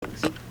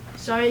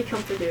Sorry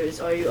comforters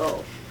are you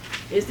all.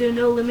 Is there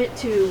no limit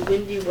to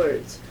windy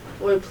words,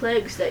 or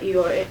plagues that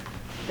you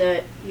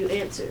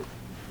answer?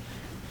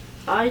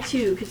 I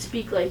too could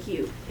speak like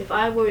you, if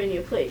I were in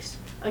your place.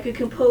 I could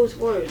compose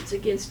words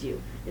against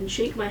you, and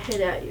shake my head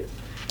at you.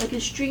 I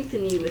could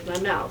strengthen you with my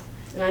mouth,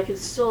 and the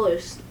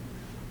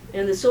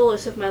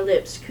solace of my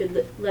lips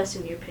could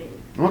lessen your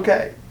pain.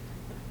 Okay.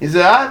 He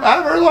said,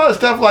 I've heard a lot of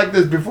stuff like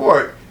this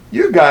before.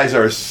 You guys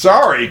are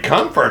sorry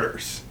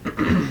comforters.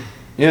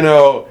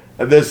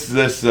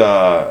 This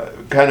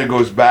kind of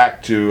goes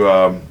back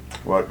to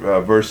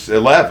verse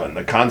 11,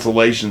 the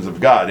consolations of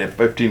God,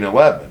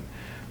 15:11.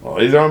 Well,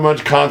 these aren't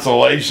much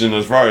consolation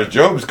as far as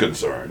Job's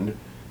concerned.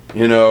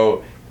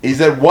 He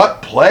said,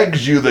 what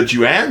plagues you that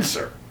you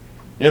answer?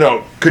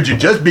 Could you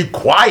just be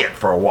quiet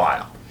for a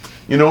while?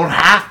 You don't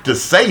have to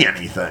say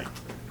anything.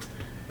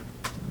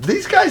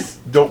 These guys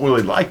don't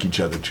really like each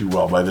other too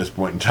well by this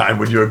point in time.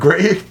 Would you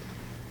agree?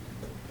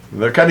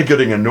 They're kind of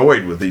getting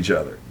annoyed with each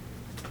other.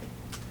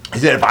 He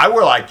said, if I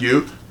were like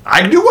you,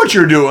 I'd do what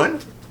you're doing.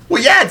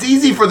 Well, yeah, it's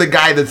easy for the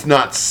guy that's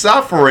not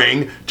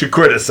suffering to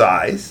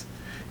criticize.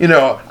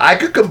 I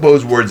could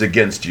compose words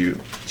against you,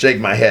 shake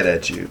my head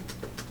at you.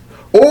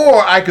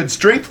 Or I could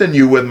strengthen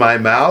you with my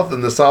mouth,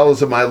 and the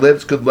solace of my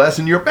lips could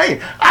lessen your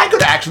pain. I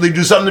could actually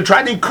do something to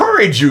try to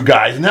encourage you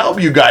guys and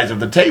help you guys if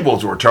the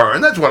tables were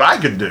turned. That's what I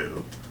could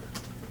do.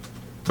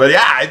 But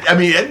yeah,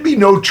 it'd be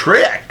no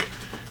trick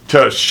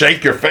to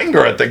shake your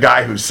finger at the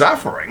guy who's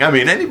suffering.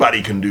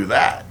 Anybody can do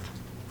that.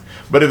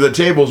 But if the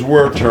tables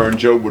were turned,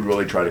 Job would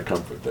really try to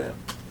comfort them.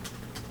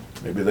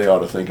 Maybe they ought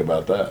to think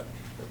about that.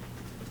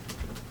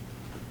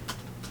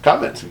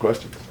 Comments and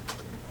questions?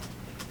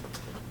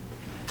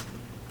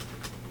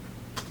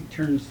 He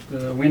turns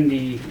the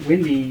windy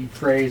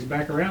phrase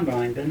back around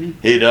on him, doesn't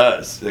he? He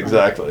does,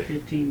 exactly.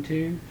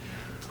 15:2.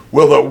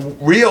 Will the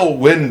real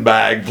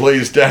windbag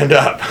please stand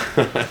up?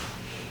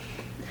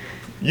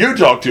 You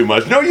talk too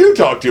much. No, you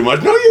talk too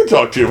much. No, you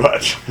talk too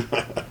much.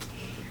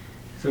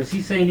 So is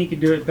he saying he could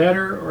do it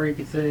better, or he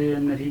could say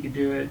that he could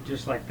do it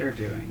just like they're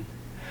doing?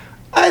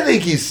 I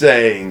think he's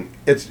saying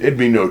it'd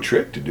be no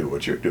trick to do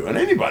what you're doing.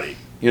 Anybody,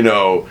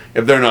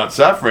 if they're not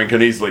suffering,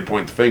 can easily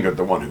point the finger at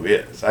the one who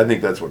is. I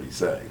think that's what he's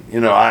saying.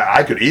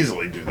 I could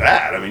easily do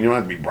that. You don't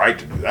have to be bright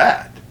to do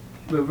that.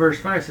 But verse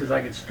 5 says,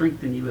 I could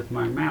strengthen you with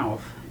my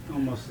mouth,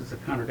 almost as a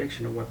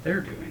contradiction of what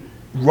they're doing.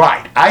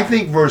 Right. I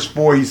think verse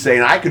 4, he's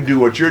saying, I could do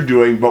what you're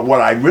doing, but what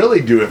I'd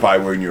really do if I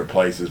were in your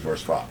place is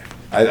verse 5.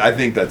 I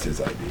think that's his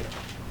idea.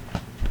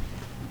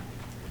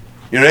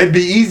 It'd be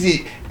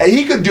easy.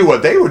 He could do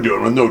what they were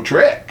doing with no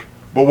trick,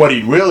 but what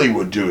he really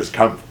would do is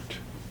comfort.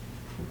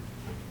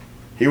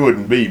 He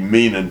wouldn't be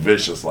mean and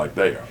vicious like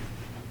they are.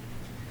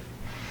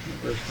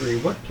 Verse 3,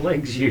 what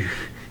plagues you?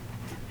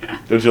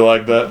 Don't you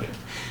like that?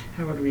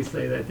 How would we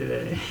say that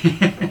today?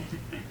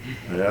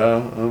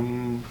 Yeah.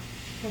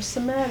 What's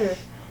the matter?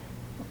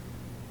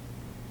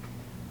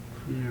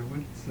 Yeah,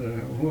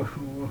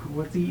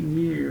 what's eating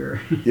you?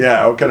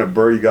 Yeah, what kind of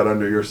burr you got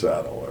under your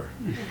saddle? Or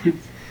you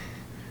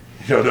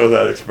don't know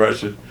that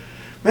expression?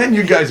 Man,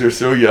 you guys are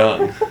so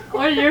young.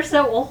 Or you're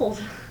so old.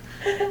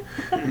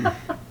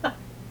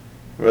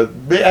 But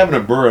having a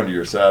burr under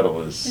your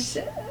saddle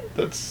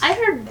that's. I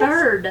heard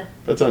bird.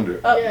 That's under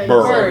Yeah,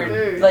 burr.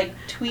 bird. Like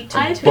tweet.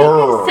 I think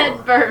Burr. it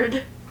said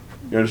bird.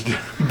 You understand?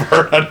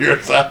 Burr under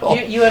your saddle.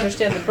 You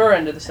understand the burr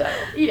under the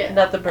saddle. Yeah.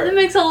 Not the That bird.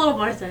 makes a little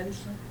more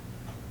sense.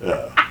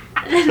 Yeah.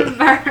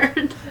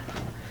 Bird.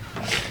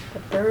 The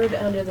bird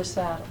under the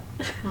saddle.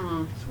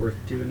 It's worth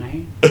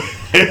 2.5.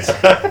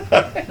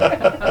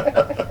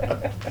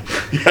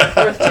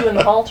 Yeah. Worth 2 in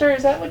the halter,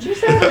 is that what you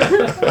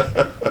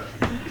said?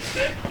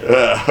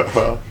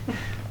 Yeah.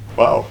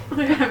 Wow.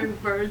 We're having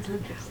birds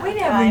in We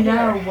never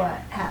know what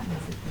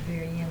happens at the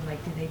very end.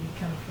 Like, do they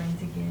become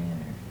friends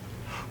again?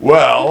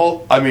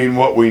 Well,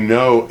 what we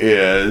know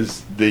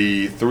is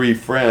the three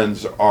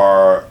friends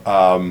are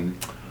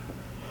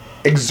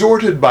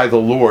exhorted by the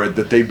Lord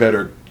that they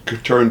better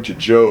turn to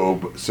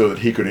Job so that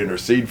he could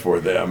intercede for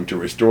them to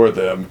restore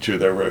them to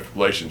their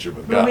relationship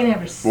with Well, God. we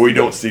never see But we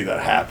don't see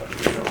that happen.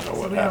 We don't know So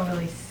what we happened. don't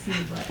really see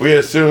what. We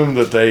assume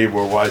that they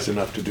were wise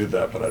enough to do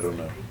that, but I don't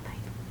know.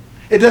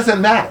 It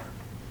doesn't matter.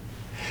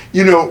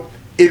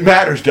 It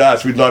matters to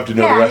us. We'd love to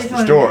know Yeah, the I rest of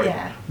just the wanted- story.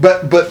 yeah.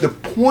 But the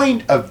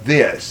point of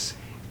this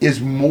is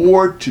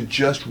more to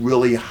just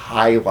really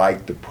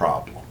highlight the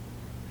problem.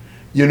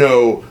 What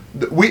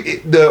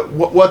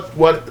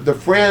the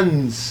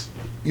friends,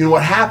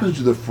 what happens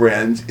to the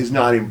friends is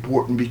not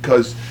important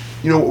because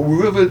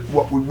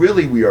what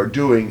we are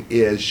doing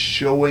is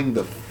showing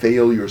the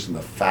failures and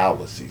the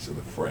fallacies of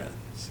the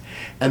friends.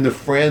 And the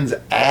friends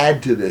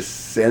add to this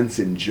sense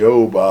in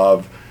Job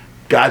of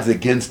God's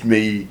against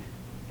me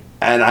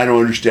and I don't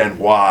understand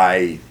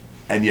why,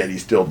 and yet he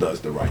still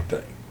does the right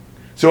thing.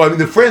 So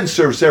the friends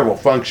serve several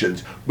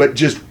functions, but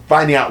just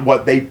finding out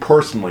what they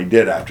personally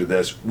did after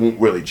this won't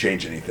really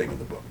change anything in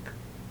the book.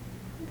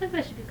 I think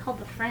they should be called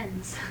the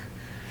Friends.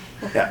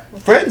 Yeah,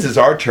 friends is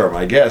our term,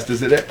 I guess.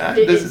 Does it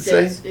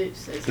say? Says.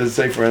 Does it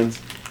say friends?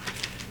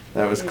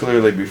 That was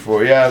clearly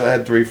before. Yeah, I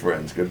had 3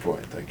 friends. Good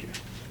point. Thank you.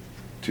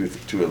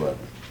 2:11.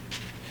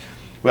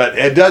 But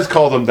it does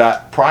call them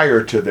that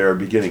prior to their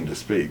beginning to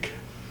speak.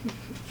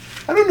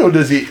 I don't know.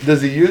 Does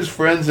he use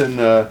friends in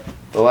the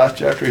last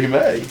chapter? He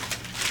may.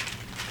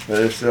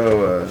 But if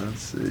so,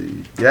 let's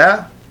see.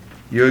 Yeah,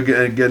 you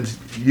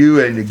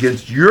and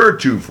against your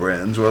two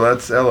friends. Well,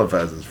 that's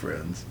Eliphaz's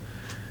friends.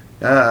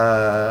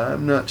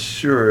 I'm not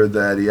sure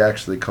that he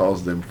actually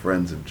calls them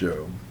friends of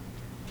Job.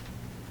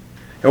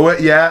 And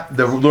yeah,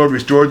 the Lord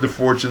restored the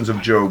fortunes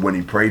of Job when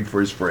he prayed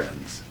for his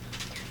friends.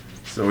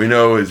 So we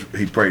know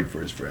he prayed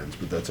for his friends,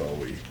 but that's all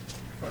we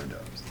find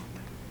out.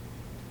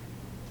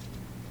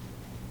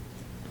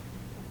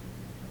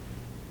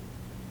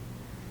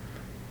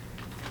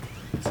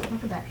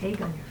 Look at that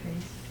egg on your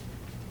face.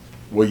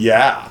 Well,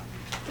 yeah.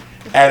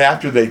 And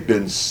after they've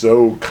been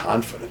so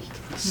confident,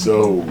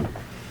 so,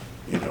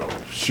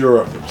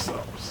 sure of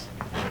themselves.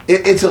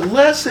 It's a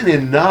lesson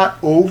in not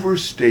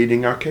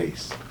overstating our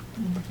case.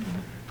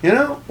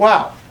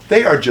 Wow,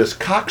 they are just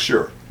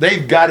cocksure.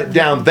 They've got it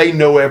down. They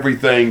know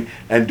everything,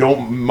 and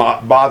don't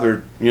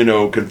bother,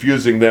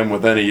 confusing them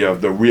with any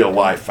of the real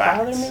life facts.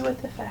 Bother me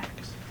with the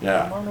facts.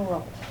 Yeah. I'm on a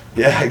roll.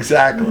 Yeah,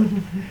 exactly.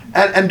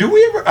 and do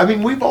we ever,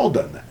 we've all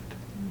done that.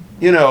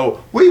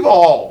 We've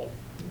all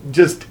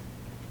just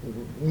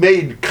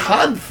made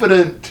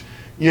confident,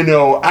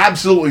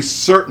 absolutely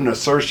certain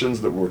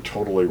assertions that were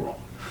totally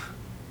wrong.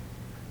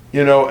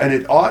 And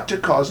it ought to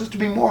cause us to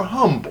be more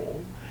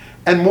humble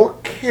and more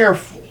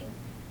careful.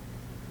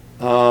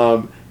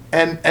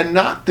 And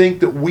not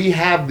think that we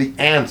have the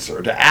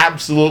answer to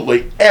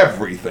absolutely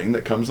everything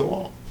that comes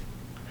along.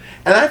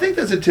 And I think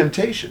that's a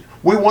temptation.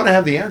 We want to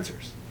have the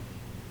answers.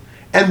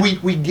 And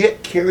we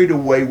get carried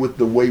away with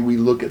the way we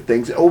look at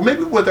things, or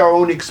maybe with our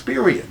own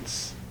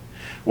experience.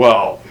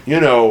 Well,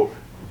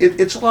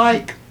 it's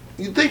like,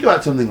 you think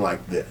about something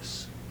like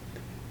this.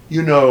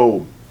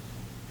 Isn't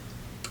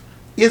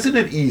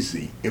it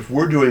easy, if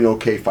we're doing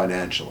okay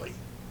financially,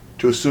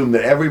 to assume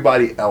that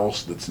everybody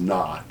else that's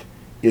not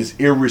is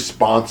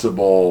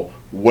irresponsible,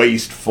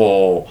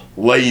 wasteful,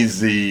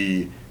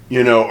 lazy,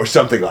 or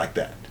something like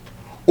that?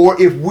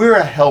 Or if we're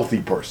a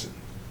healthy person,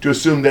 to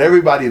assume that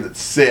everybody that's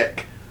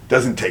sick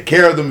doesn't take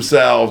care of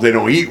themselves, they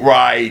don't eat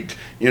right,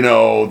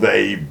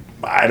 they've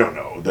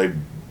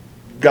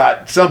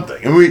got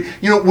something. And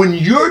when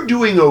you're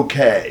doing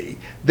okay,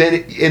 then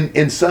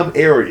in some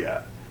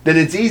area, then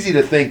it's easy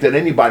to think that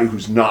anybody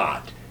who's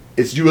not,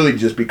 it's really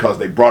just because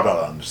they brought it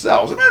on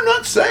themselves. And I'm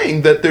not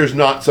saying that there's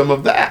not some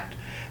of that.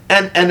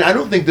 And I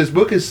don't think this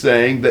book is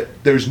saying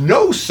that there's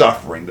no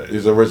suffering that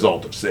is a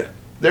result of sin.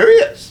 There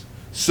is.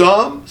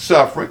 Some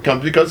suffering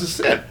comes because of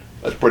sin.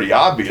 That's pretty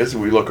obvious if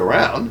we look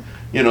around.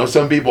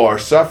 Some people are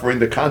suffering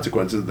the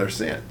consequences of their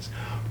sins.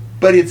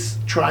 But it's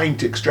trying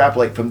to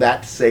extrapolate from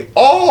that to say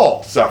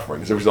all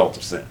suffering is a result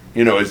of sin,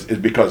 is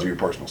because of your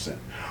personal sin.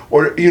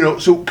 Or,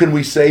 so can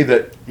we say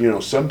that,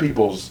 some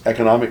people's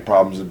economic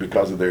problems is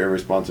because of their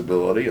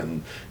irresponsibility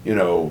and,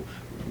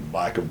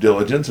 lack of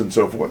diligence and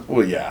so forth?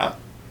 Well, yeah,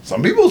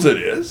 some people's it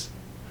is.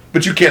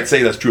 But you can't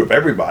say that's true of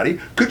everybody.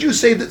 Could you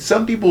say that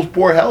some people's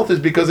poor health is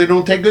because they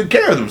don't take good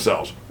care of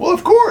themselves? Well,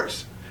 of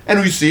course. And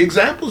we see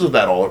examples of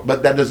that all,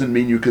 but that doesn't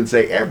mean you can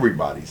say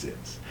everybody's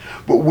is.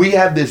 But we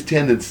have this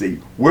tendency,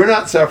 we're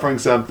not suffering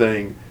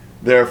something,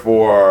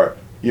 therefore,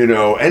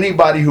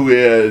 anybody who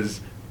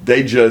is,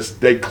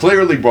 they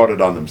clearly brought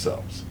it on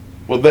themselves.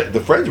 Well,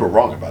 the friends were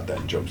wrong about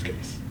that in Job's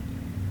case.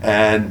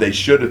 And they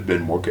should have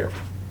been more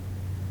careful.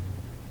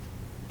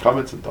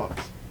 Comments and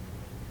thoughts?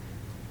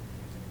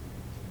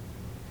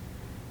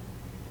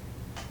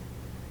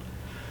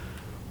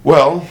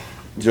 Well,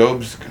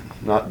 Job's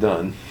not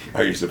done.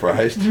 Are you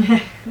surprised?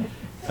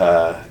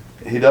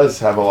 He does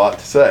have a lot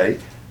to say.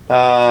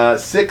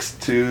 6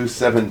 to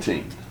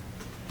 17.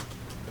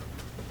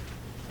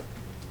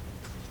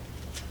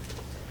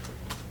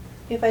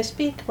 If I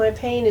speak, my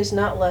pain is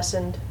not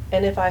lessened,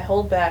 and if I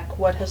hold back,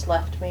 what has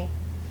left me?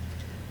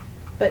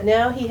 But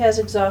now he has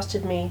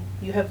exhausted me,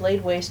 you have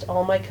laid waste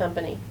all my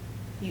company.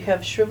 You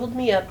have shriveled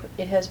me up,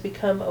 it has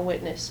become a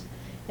witness,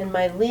 and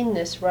my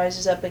leanness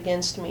rises up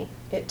against me,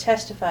 it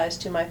testifies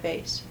to my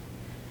face.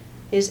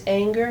 His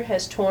anger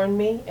has torn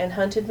me and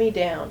hunted me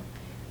down,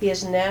 he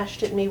has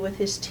gnashed at me with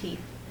his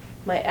teeth,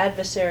 my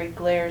adversary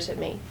glares at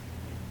me.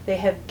 They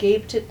have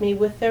gaped at me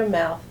with their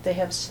mouth, they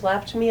have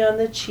slapped me on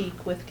the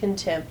cheek with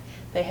contempt,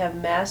 they have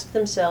masked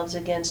themselves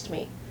against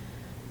me.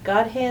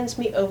 God hands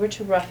me over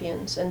to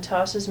ruffians and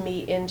tosses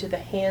me into the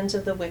hands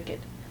of the wicked.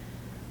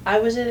 I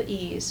was at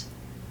ease,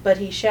 but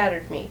he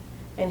shattered me,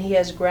 and he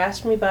has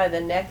grasped me by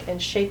the neck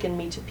and shaken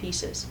me to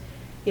pieces.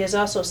 He has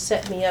also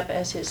set me up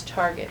as his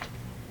target.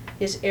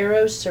 His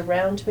arrows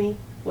surround me.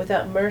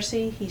 Without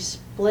mercy, he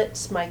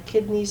splits my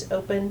kidneys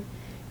open.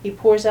 He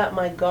pours out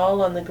my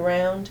gall on the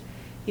ground.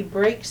 He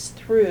breaks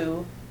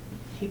through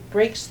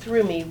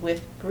me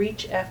with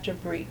breach after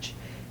breach.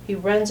 He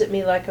runs at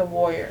me like a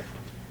warrior.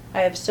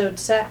 I have sewed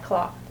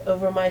sackcloth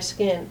over my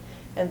skin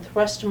and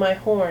thrust my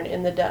horn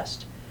in the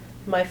dust.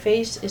 My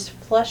face is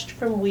flushed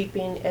from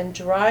weeping, and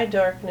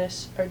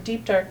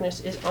deep darkness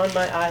is on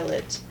my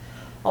eyelids.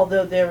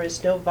 Although there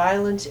is no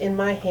violence in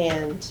my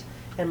hands,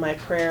 and my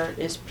prayer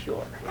is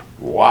pure.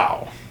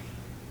 Wow.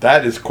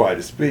 That is quite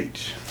a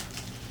speech.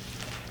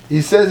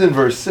 He says in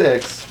verse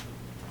 6,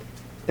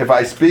 if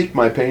I speak,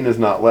 my pain is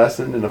not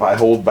lessened, and if I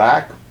hold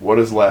back, what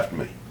is left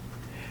me?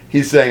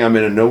 He's saying I'm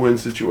in a no-win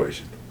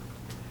situation.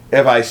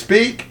 If I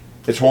speak,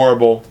 it's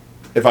horrible.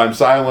 If I'm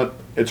silent,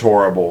 it's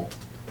horrible.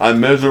 I'm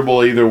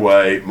miserable either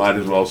way, might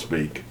as well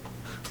speak.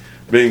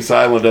 Being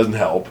silent doesn't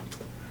help.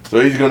 So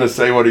he's going to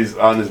say what he's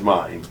on his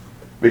mind,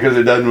 because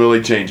it doesn't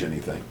really change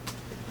anything.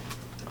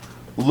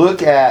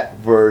 Look at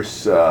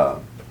verse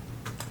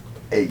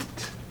 8.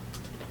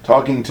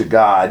 Talking to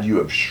God, you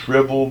have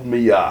shriveled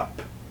me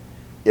up.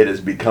 It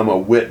has become a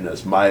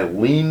witness. My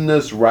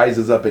leanness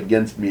rises up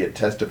against me. It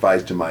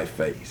testifies to my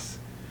face.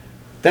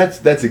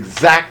 That's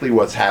exactly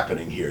what's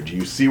happening here. Do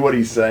you see what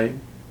he's saying?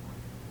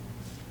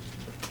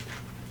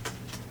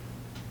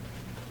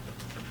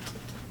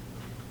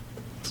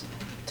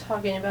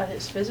 Talking about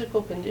his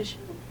physical condition?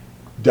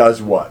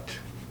 Does what?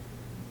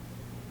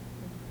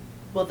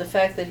 Well, the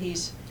fact that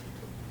he's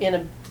in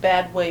a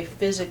bad way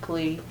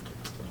physically,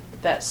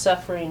 that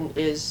suffering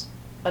is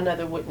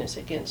another witness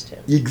against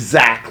him.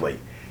 Exactly.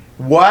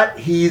 What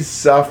he's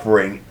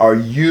suffering are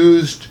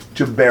used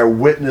to bear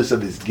witness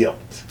of his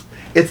guilt.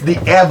 It's the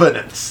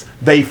evidence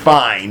they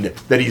find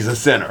that he's a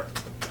sinner.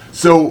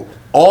 So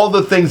all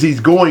the things he's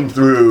going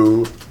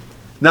through,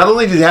 not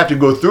only does he have to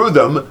go through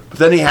them, but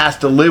then he has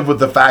to live with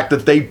the fact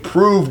that they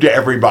prove to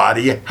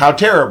everybody how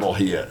terrible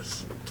he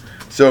is.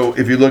 So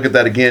if you look at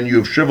that again, you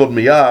have shriveled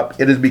me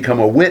up, it has become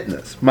a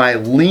witness. My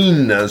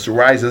leanness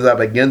rises up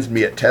against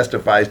me, it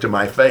testifies to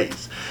my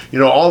face. You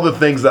know, all the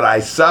things that I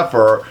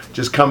suffer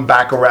just come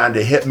back around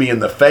to hit me in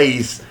the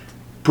face,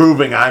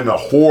 proving I'm a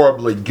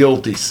horribly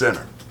guilty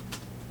sinner.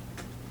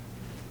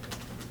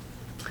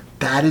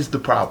 That is the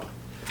problem.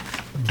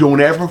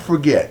 Don't ever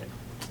forget,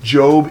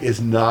 Job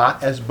is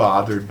not as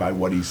bothered by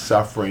what he's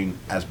suffering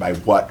as by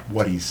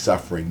what he's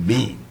suffering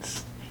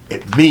means.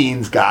 It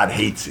means God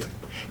hates him.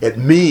 It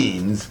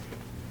means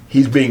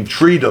he's being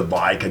treated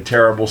like a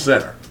terrible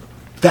sinner.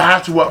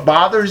 That's what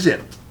bothers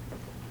him.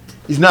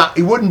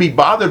 He wouldn't be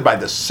bothered by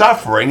the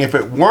suffering if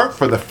it weren't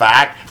for the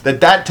fact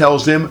that that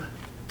tells him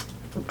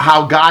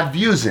how God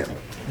views him.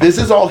 This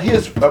is all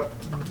his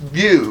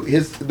view,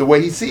 the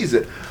way he sees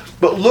it.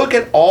 But look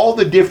at all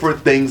the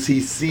different things he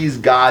sees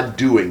God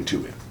doing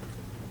to him.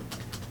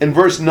 In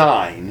verse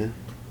 9,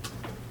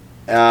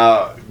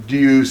 9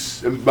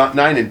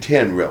 and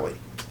 10 really,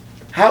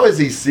 how is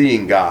he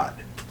seeing God?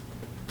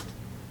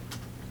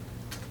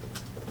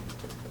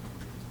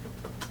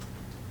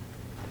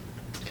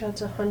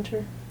 God's a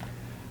hunter.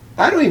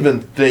 I don't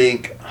even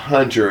think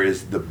hunter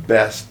is the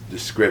best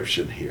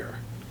description here.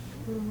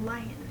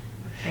 Lion.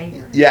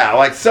 Bear. Yeah,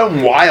 like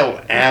some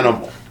wild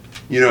animal.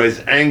 You know,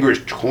 his anger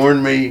has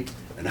torn me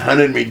and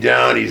hunted me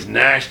down. He's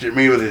gnashed at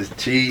me with his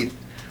teeth.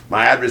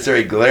 My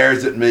adversary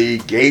glares at me,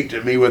 gaped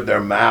at me with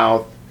their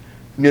mouth.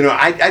 You know,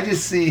 I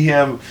just see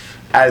him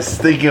as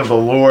thinking of the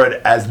Lord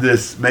as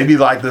this, maybe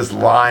like this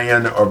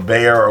lion or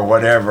bear or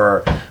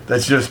whatever,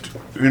 that's just,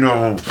 you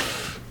know,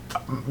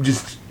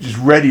 just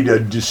ready to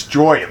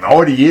destroy him.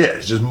 What he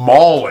is, just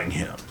mauling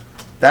him.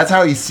 That's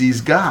how he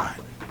sees God.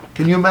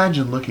 Can you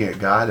imagine looking at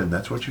God and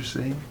that's what you're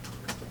seeing?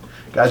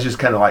 God's just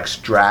kind of like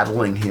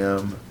straddling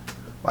him,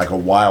 like a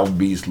wild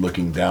beast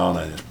looking down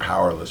on his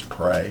powerless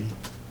prey.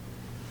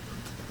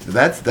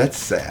 That's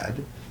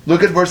sad.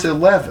 Look at verse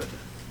 11.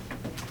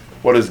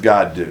 What does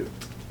God do?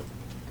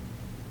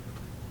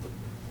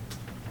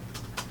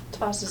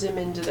 Tosses him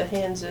into the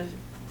hands of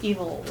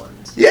evil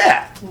ones.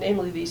 Yeah.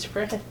 Namely these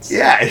friends.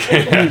 Yeah.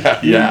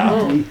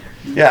 Yeah.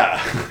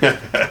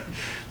 Yeah.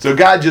 So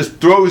God just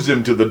throws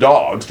him to the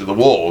dogs, to the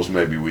wolves,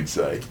 maybe we'd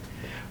say.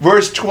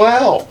 Verse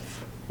 12.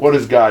 What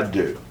does God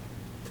do?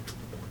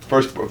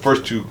 First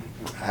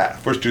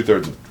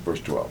two-thirds of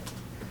verse 12.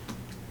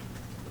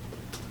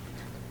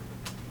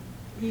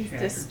 He's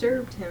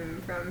disturbed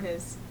him from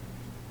his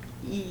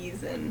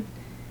ease and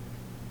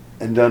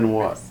Done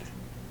what?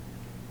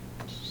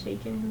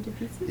 shaken him to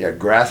pieces. Yeah,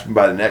 grasping him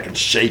by the neck and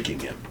shaking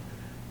him.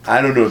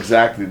 I don't know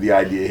exactly the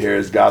idea here.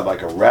 Is God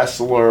like a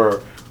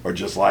wrestler or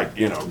just like,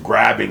 you know,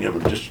 grabbing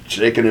him and just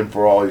shaking him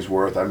for all he's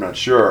worth? I'm not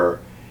sure.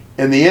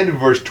 In the end of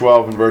verse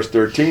 12 and verse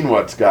 13,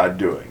 what's God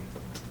doing?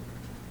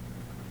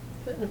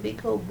 Putting a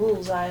big old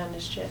bullseye on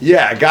his chest.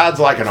 Yeah, God's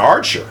like an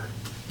archer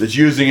that's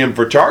using him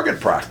for target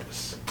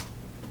practice.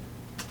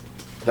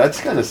 That's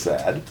kind of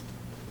sad.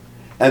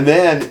 And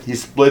then he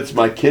splits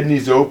my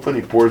kidneys open.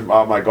 He pours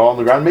out my gall on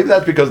the ground. Maybe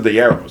that's because of the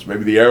arrows.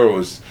 Maybe the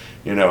arrows,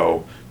 you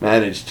know,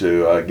 managed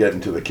to get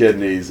into the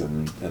kidneys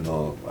and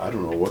I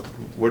don't know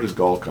where does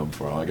gall come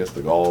from? I guess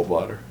the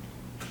gallbladder.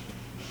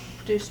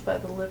 Produced by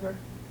the liver.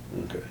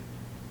 Okay.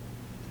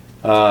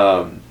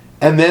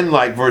 And then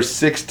like verse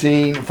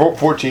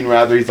 14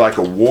 rather, he's like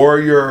a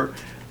warrior,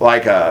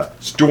 like a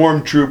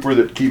stormtrooper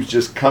that keeps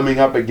just coming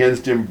up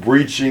against him,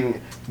 breach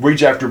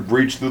after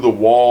breach through the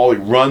wall. He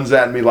runs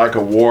at me like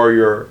a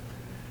warrior.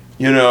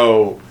 You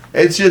know,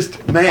 it's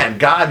just, man,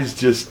 God is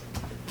just,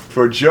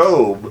 for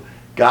Job,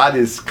 God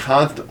is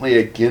constantly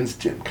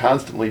against him,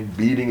 constantly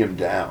beating him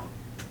down.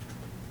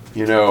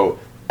 You know,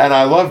 and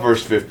I love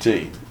verse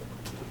 15.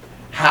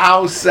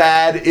 How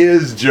sad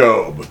is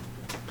Job?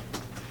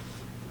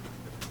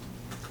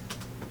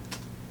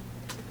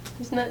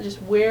 He's not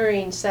just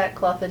wearing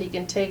sackcloth that he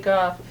can take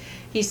off.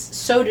 He's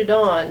sewed it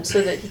on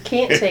so that he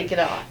can't take it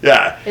off.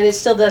 Yeah, And it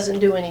still doesn't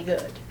do any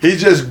good.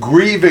 he's just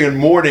grieving and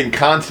mourning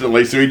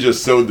constantly, so he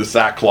just sewed the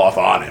sackcloth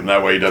on him.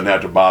 That way he doesn't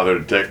have to bother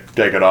to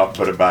take it off and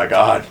put it back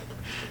on.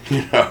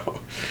 You know,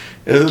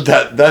 isn't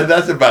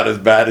that's about as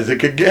bad as it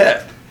could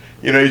get.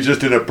 You know, he's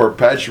just in a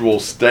perpetual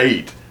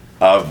state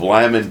of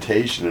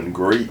lamentation and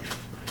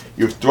grief.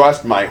 You've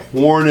thrust my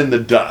horn in the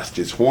dust.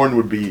 His horn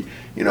would be,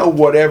 you know,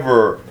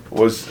 whatever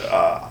was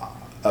a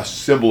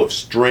symbol of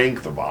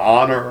strength, of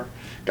honor.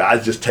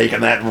 God's just taken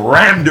that and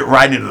rammed it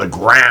right into the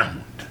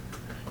ground.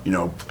 You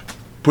know,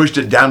 pushed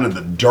it down in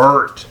the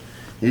dirt.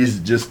 He's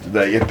just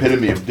the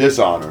epitome of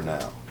dishonor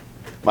now.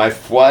 My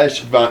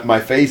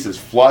face is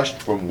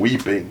flushed from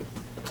weeping.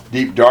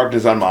 Deep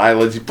darkness on my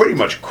eyelids. He pretty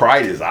much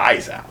cried his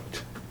eyes out.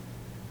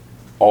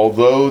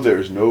 Although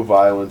there's no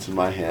violence in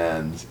my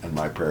hands and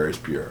my prayer is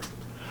pure.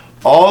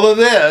 All of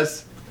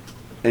this,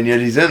 and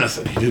yet he's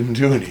innocent. He didn't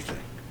do anything.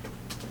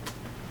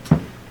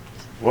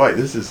 Boy,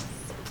 this is...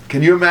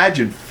 Can you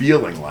imagine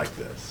feeling like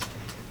this?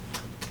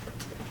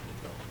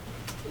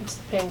 It's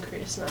the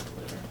pancreas, not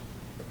the liver,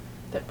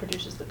 that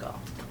produces the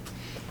gall.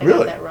 I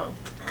Really? got that wrong.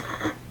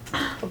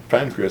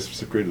 Pancreas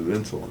secreted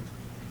insulin.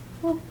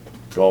 Well,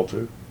 Gall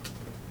too?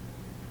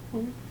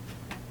 Mhm.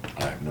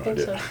 I have no Think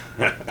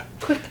idea.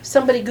 quick,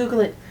 somebody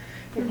Google it.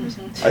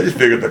 I just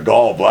figured the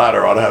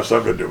gallbladder ought to have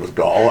something to do with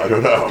gall. I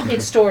don't know.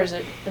 It stores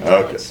it. until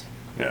Okay. it's-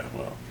 Yeah,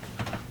 well.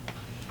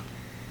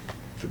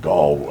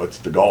 It's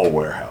the gall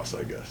warehouse,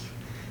 I guess.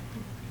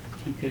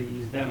 He could have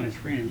used that one as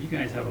friends. You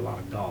guys have a lot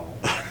of gall.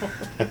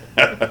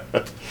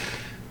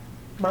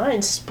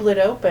 Mine's split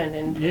open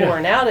and Yeah.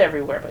 pouring out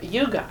everywhere, but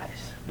you guys.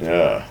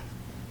 Yeah.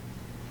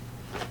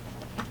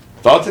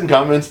 Thoughts and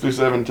comments through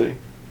 17?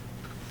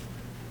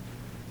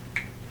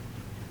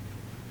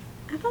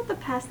 I thought the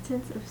past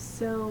tense of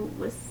sow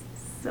was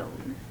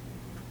sown.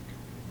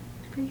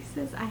 But he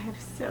says, I have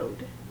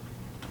sowed.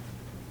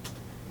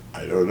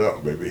 I don't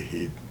know. Maybe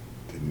he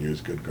didn't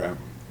use good grammar.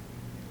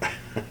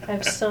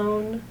 I've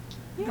sown.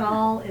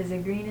 Gall is a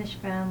greenish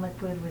brown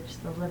liquid which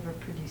the liver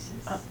produces.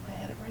 Oh, I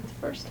had it right the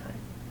first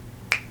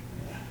time.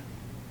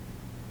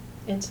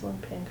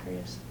 Insulin,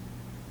 pancreas,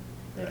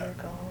 liver,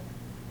 gall.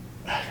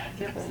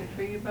 Yep,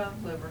 secreted by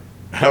the liver.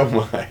 Oh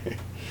my.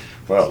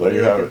 Well, there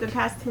you Look have at the it.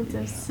 past tense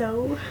of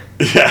sow.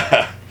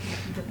 Yeah.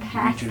 The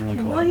past generally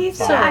tense. call Well, he it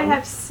said, Sown. I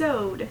have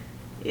sowed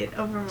it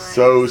over my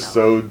So,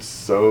 self."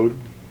 sewed.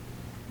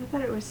 I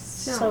thought it was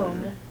sown.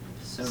 Sown.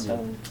 So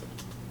Sown.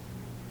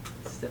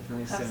 it's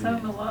definitely I've so.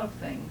 sown a lot of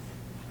things.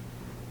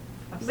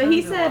 I've But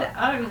he sowed a said- lot.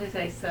 I don't usually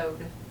say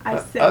sowed. I I,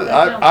 sowed.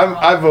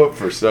 I vote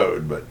for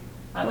sewed, but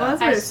I Well, that's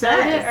don't. what I it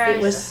sowed it, or says.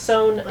 It was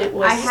sown. It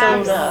was I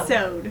have sewn up.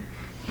 sowed.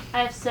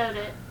 I've sewed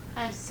it.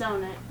 I've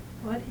sewn it.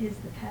 What is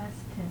the past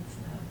tense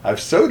though? I've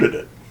sewed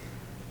it.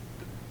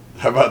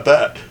 How about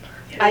that?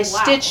 I Wow.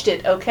 stitched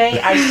it, okay?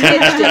 I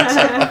stitched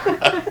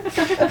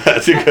it.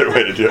 That's a good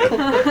way to do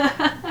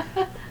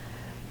it.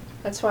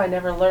 That's why I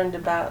never learned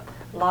about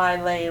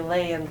lie, lay,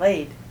 and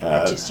laid.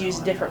 I just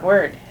used a different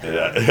word.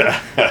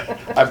 Yeah.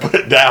 I put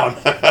it down.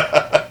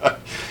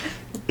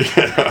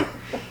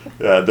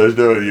 Yeah, there's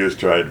no use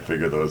trying to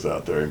figure those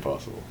out. They're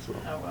impossible. So.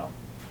 Oh, well.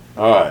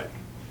 All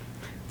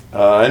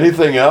right.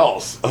 Anything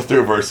else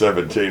through verse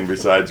 17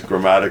 besides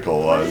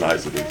grammatical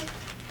niceties?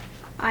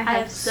 I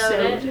have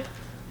sowed it.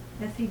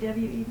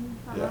 S-E-W-E-D?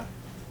 Yeah.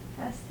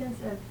 Past tense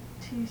of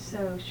to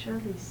sow,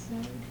 surely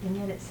sowed, and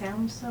yet it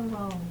sounds so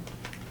wrong.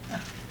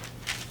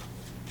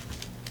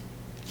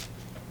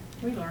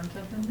 We learned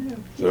something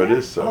new. So it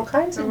is All so.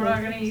 kinds So of we're not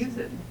new gonna things. use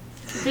it.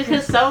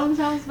 Because sewn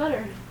sounds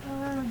better.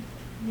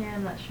 Yeah,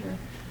 I'm not sure.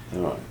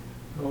 All right.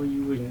 Oh,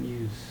 you wouldn't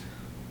use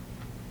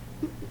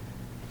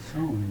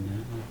sewn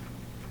in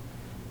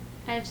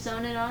that. I've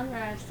sewn it on, or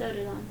I've sewed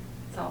it on.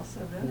 It's all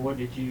sewed Huh? up. What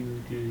did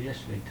you do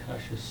yesterday?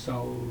 Tasha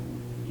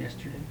sewn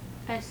yesterday?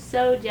 I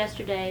sewed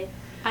yesterday.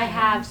 I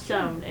have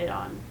sewn it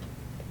on.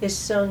 Is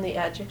sown the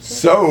adjective?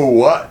 So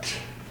what?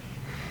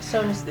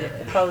 Sown is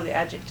probably the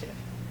adjective.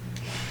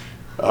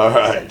 All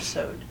Instead right. of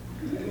sewed.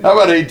 How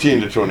about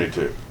 18 to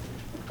 22?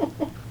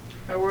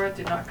 O earth,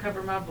 do not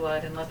cover my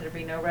blood, and let there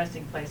be no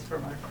resting place for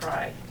my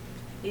cry.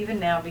 Even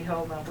now,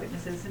 behold, my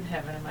witness is in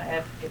heaven, and my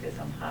advocate is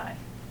on high.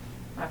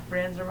 My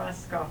friends are my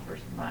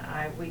scoffers, my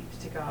eye weeps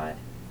to God.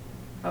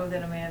 Oh,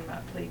 that a man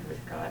might plead with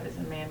God as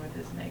a man with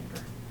his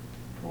neighbor.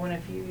 For when a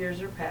few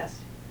years are past,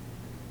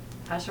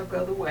 I shall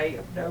go the way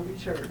of no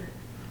return.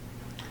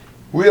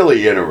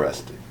 Really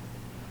interesting.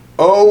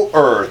 O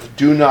earth,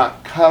 do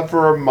not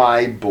cover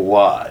my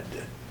blood.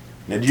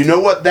 Now, do you know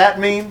what that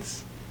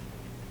means?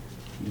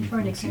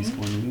 Referring to Thinks he's Cain?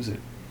 going to lose it.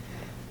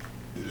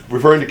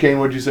 Referring to Cain,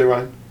 what'd you say,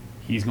 Ryan?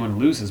 He's going to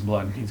lose his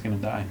blood. He's going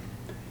to die.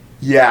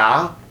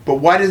 Yeah, but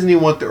why doesn't he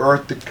want the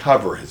earth to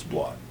cover his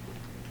blood?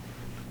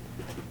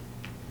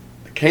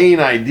 The Cain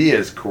idea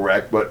is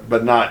correct,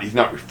 but not. He's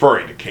not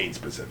referring to Cain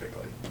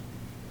specifically.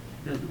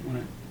 Doesn't want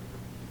it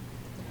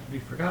to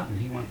be forgotten.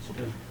 He wants to.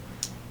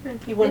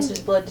 He wants his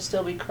blood to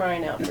still be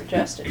crying out for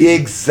justice.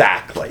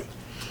 Exactly.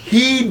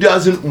 He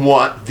doesn't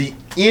want the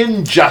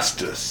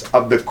injustice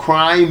of the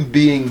crime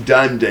being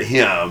done to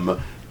him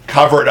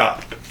covered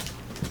up.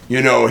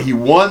 You know, he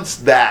wants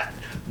that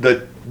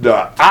the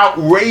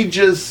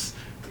outrageous,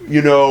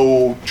 you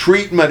know,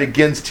 treatment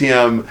against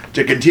him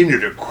to continue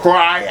to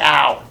cry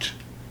out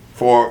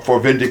for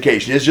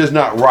vindication. It's just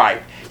not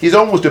right. He's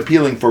almost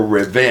appealing for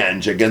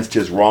revenge against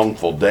his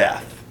wrongful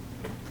death.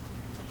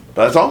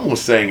 But that's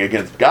almost saying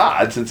against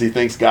God, since he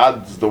thinks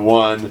God's the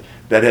one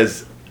that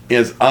is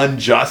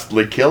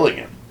unjustly killing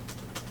him.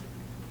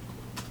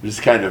 It's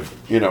kind of,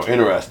 you know,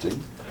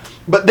 interesting.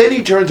 But then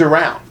he turns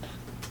around.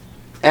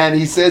 And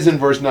he says in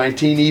verse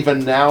 19,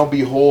 even now,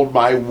 behold,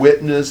 my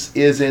witness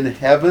is in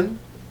heaven,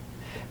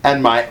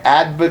 and my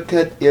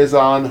advocate is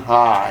on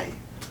high.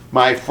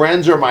 My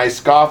friends are my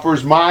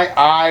scoffers, my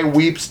eye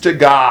weeps to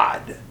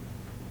God.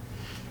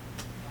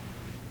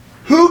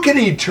 Who can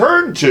he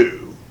turn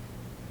to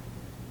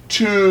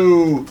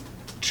show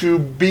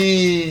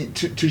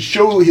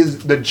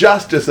the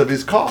justice of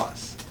his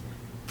cause?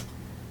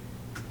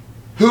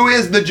 Who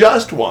is the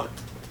just one?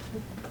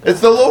 It's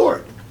the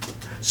Lord.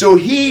 So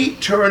he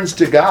turns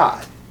to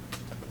God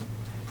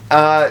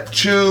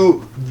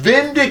to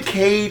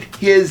vindicate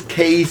his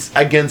case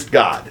against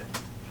God.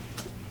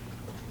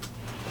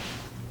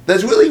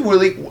 That's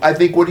really, I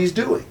think, what he's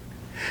doing.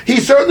 He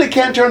certainly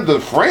can't turn to the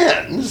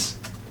friends.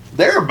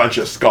 They're a bunch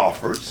of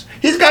scoffers.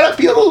 He's got to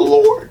appeal to the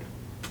Lord.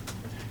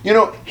 You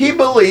know, he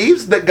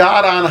believes that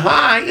God on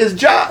high is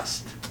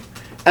just,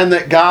 and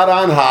that God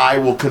on high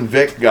will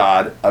convict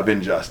God of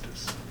injustice.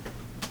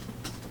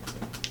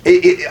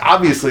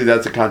 Obviously,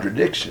 that's a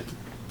contradiction.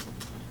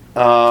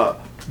 But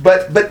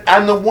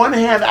on the one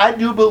hand, I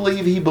do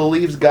believe he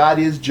believes God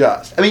is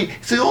just. I mean,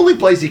 it's the only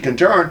place he can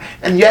turn,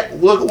 and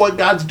yet look at what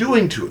God's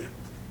doing to him.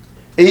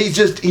 And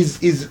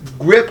he's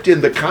gripped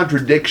in the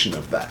contradiction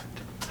of that.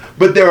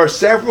 But there are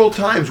several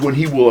times when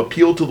he will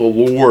appeal to the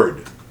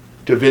Lord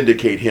to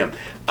vindicate him.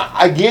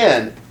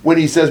 Again, when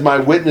he says, my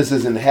witness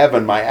is in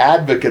heaven, my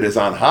advocate is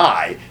on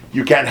high,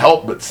 you can't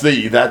help but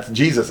see that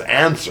Jesus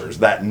answers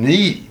that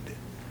need.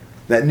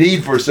 That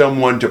need for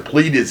someone to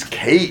plead his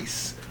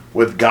case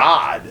with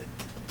God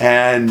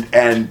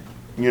and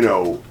you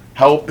know,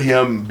 help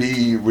him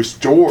be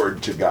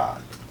restored to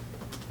God.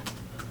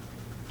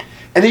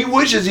 And he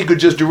wishes he could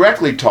just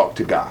directly talk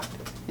to God.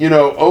 You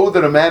know, oh,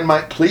 that a man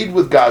might plead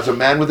with God as a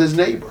man with his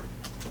neighbor.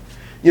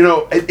 You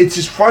know, it's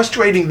just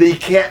frustrating that he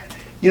can't,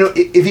 you know,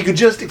 if he could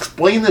just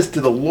explain this to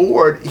the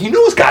Lord, he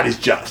knows God is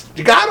just.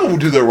 God will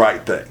do the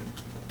right thing.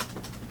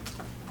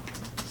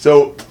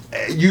 So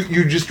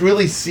you just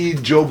really see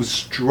Job's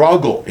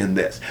struggle in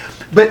this.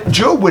 But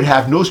Job would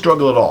have no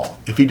struggle at all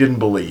if he didn't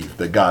believe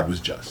that God was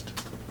just.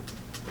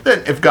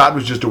 Then if God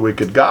was just a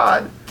wicked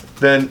God,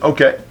 then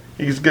okay,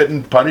 he's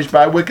getting punished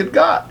by a wicked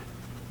God.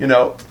 You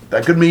know,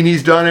 that could mean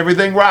he's done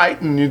everything right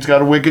and he's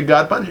got a wicked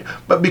God punish.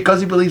 But because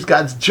he believes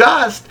God's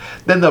just,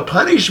 then the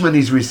punishment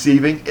he's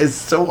receiving is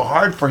so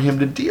hard for him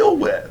to deal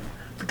with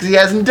because he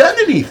hasn't done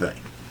anything.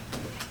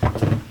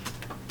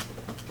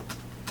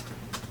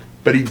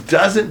 But he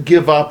doesn't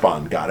give up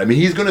on God. I mean,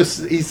 he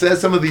says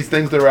some of these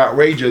things that are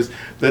outrageous,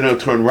 then he'll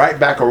turn right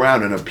back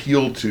around and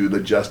appeal to the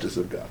justice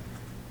of God.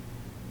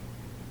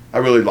 I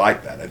really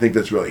like that. I think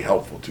that's really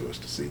helpful to us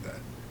to see that.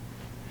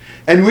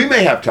 And we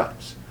may have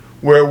times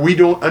where we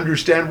don't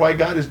understand why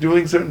God is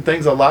doing certain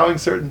things, allowing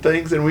certain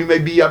things, and we may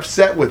be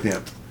upset with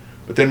him.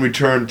 But then we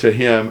turn to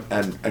him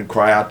and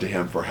cry out to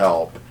him for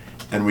help,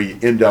 and we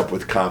end up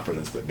with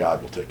confidence that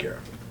God will take care of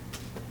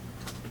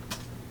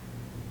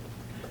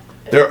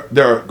it.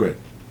 There are good.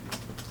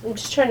 I'm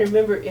just trying to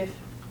remember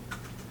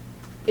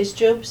is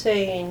Job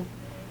saying,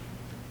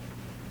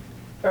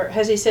 or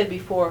has he said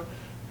before,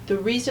 the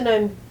reason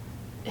I'm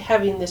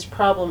having this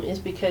problem is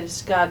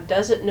because God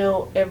doesn't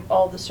know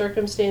all the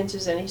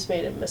circumstances and he's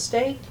made a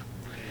mistake?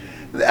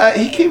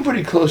 He came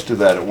pretty close to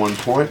that at one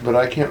point, but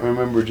I can't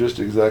remember just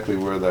exactly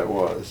where that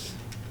was.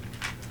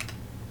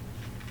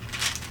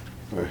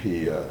 Where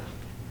he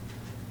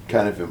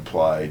kind of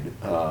implied,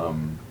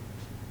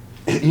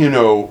 you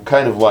know,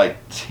 kind of like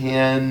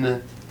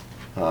 10,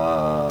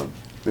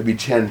 maybe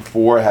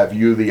 10:4, have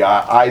you the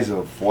eyes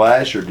of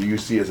flesh, or do you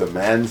see as a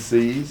man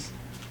sees?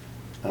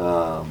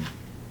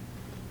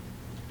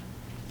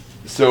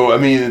 So, I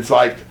mean, it's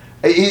like,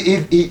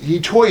 he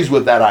toys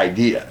with that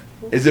idea.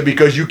 Is it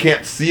because you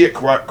can't see it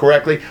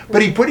correctly?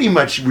 But he pretty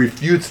much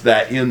refutes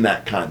that in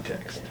that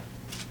context.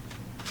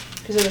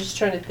 Because I was just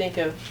trying to think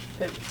of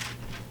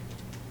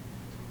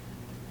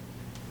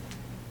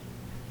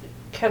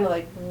kind of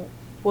like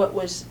what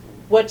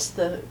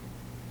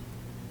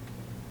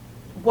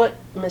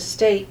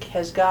mistake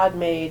has God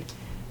made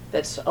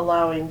that's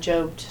allowing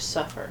Job to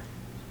suffer?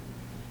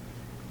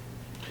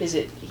 Is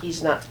it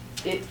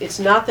it's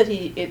not that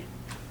he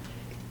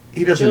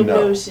doesn't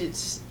know.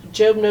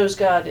 Job knows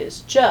God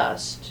is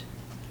just.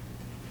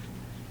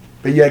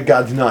 But yet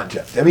God's not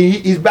just. I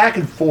mean, he's back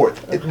and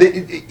forth.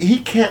 Okay. He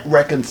can't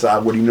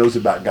reconcile what he knows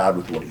about God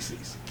with what he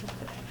sees.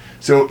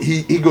 So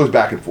he goes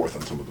back and forth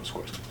on some of those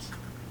questions.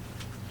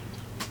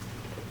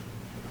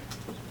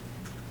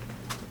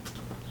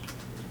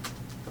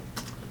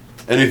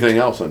 Anything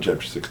else on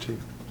chapter 16?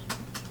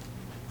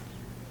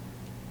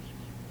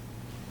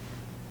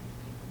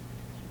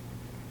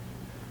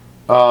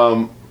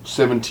 Um,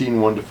 17,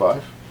 1 to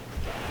 5.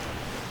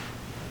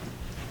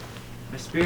 My spirit